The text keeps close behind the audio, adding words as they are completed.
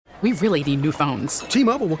We really need new phones.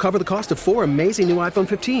 T-Mobile will cover the cost of 4 amazing new iPhone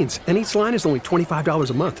 15s, and each line is only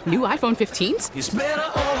 $25 a month. New iPhone 15s? It's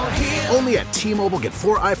better over here. Only at T-Mobile, get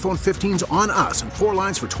 4 iPhone 15s on us and 4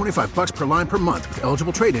 lines for $25 per line per month with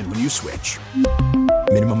eligible trade-in when you switch.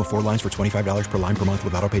 Minimum of 4 lines for $25 per line per month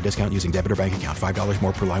with autopay discount using debit or bank account. $5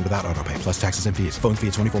 more per line without autopay, plus taxes and fees. Phone fee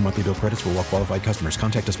at 24 monthly bill credits for well-qualified customers.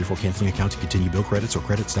 Contact us before canceling account to continue bill credits or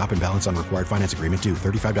credit stop and balance on required finance agreement due.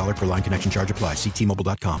 $35 per line connection charge applies. See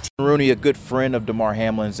T-Mobile.com. Rooney, a good friend of Damar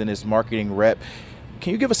Hamlin's and his marketing rep.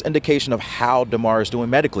 Can you give us indication of how Damar is doing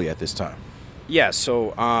medically at this time? Yeah,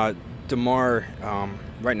 so Damar,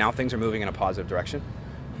 right now things are moving in a positive direction.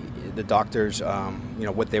 The doctors,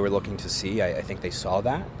 what they were looking to see, I think they saw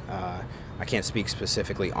that. I can't speak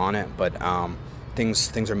specifically on it, but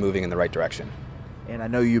things are moving in the right direction. And I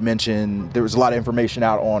know you mentioned there was a lot of information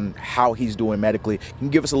out on how he's doing medically. Can you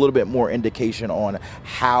give us a little bit more indication on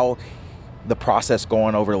how the process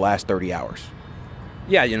going over the last 30 hours?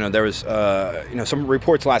 Yeah, there was some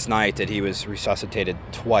reports last night that he was resuscitated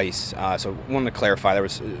twice. So I wanted to clarify, it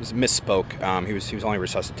was misspoke. He was only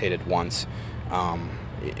resuscitated once.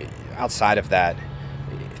 Outside of that,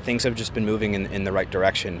 things have just been moving in the right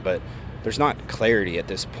direction, but there's not clarity at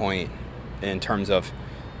this point in terms of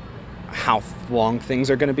how long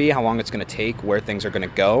things are going to be, how long it's going to take, where things are going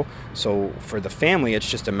to go. So for the family, it's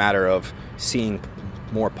just a matter of seeing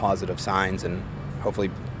more positive signs and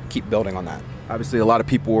hopefully keep building on that. Obviously, a lot of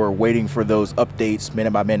people are waiting for those updates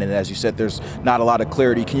minute by minute, and as you said, there's not a lot of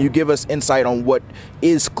clarity. Can you give us insight on what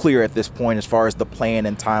is clear at this point as far as the plan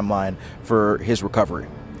and timeline for his recovery?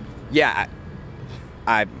 Yeah,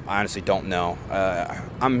 I honestly don't know.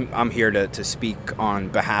 I'm here to speak on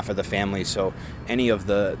behalf of the family, so any of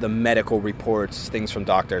the medical reports, things from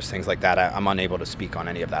doctors, things like that, I'm unable to speak on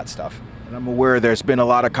any of that stuff. And I'm aware there's been a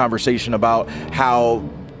lot of conversation about how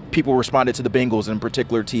people responded to the Bengals, in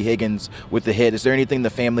particular T. Higgins with the hit. Is there anything the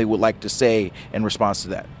family would like to say in response to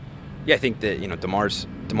that? Yeah, I think that Damar's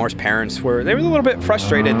parents were a little bit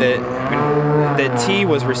frustrated that T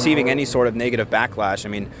was receiving any sort of negative backlash. I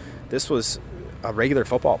mean, this was a regular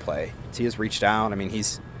football play. T has reached out. I mean,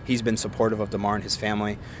 he's been supportive of Damar and his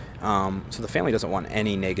family. So the family doesn't want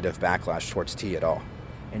any negative backlash towards T at all.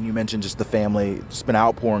 And you mentioned just the family, it's been an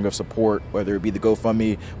outpouring of support, whether it be the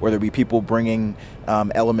GoFundMe, whether it be people bringing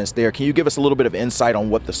elements there. Can you give us a little bit of insight on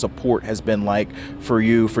what the support has been like for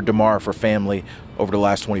you, for Damar, for family over the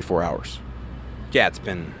last 24 hours? Yeah, it's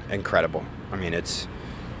been incredible. I mean, it's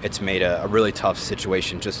made a really tough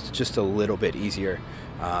situation just a little bit easier.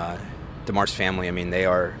 Damar's family, I mean, they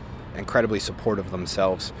are incredibly supportive of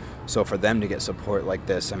themselves. So for them to get support like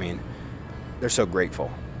this, I mean, they're so grateful.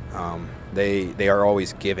 They are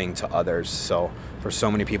always giving to others. So for so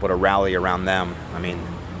many people to rally around them, I mean,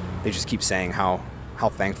 they just keep saying how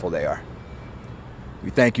thankful they are. We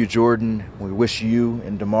thank you, Jordan. We wish you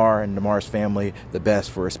and Damar's family the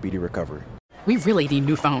best for a speedy recovery. We really need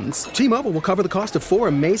new phones. T-Mobile will cover the cost of 4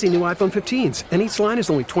 amazing new iPhone 15s, and each line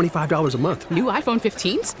is only $25 a month. New iPhone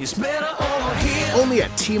 15s? It's better over here. Only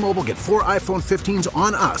at T-Mobile, get 4 iPhone 15s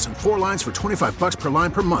on us and 4 lines for $25 per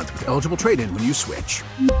line per month with eligible trade-in when you switch.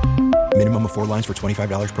 Minimum of 4 lines for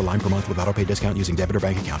 $25 per line per month with autopay discount using debit or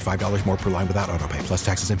bank account. $5 more per line without autopay, plus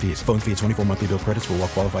taxes and fees. Phone fee at 24 monthly bill credits for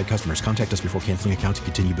well-qualified customers. Contact us before canceling account to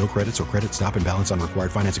continue bill credits or credit stop and balance on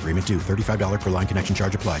required finance agreement due. $35 per line connection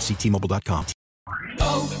charge applies. See T-Mobile.com.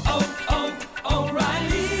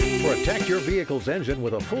 O'Reilly. Protect your vehicle's engine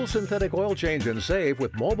with a full synthetic oil change and save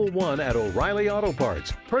with Mobil 1 at O'Reilly Auto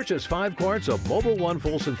Parts. Purchase 5 quarts of Mobil 1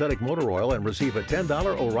 full synthetic motor oil and receive a $10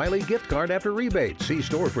 O'Reilly gift card after rebate. See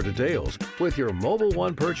store for details. With your Mobil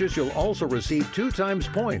 1 purchase, you'll also receive 2 times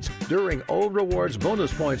points during O Rewards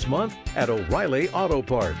Bonus Points Month at O'Reilly Auto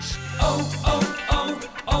Parts.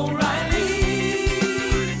 O'Reilly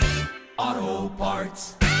Auto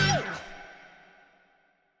Parts.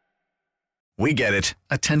 We get it.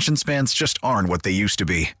 Attention spans just aren't what they used to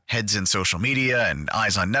be. Heads in social media and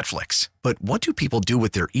eyes on Netflix. But what do people do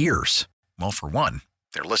with their ears? Well, for one,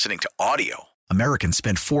 they're listening to audio. Americans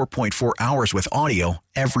spend 4.4 hours with audio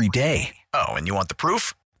every day. Oh, and you want the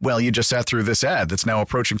proof? Well, you just sat through this ad that's now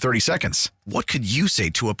approaching 30 seconds. What could you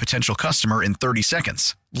say to a potential customer in 30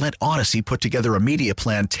 seconds? Let Odyssey put together a media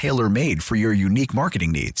plan tailor-made for your unique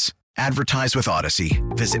marketing needs. Advertise with Odyssey.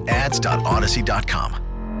 Visit ads.odyssey.com.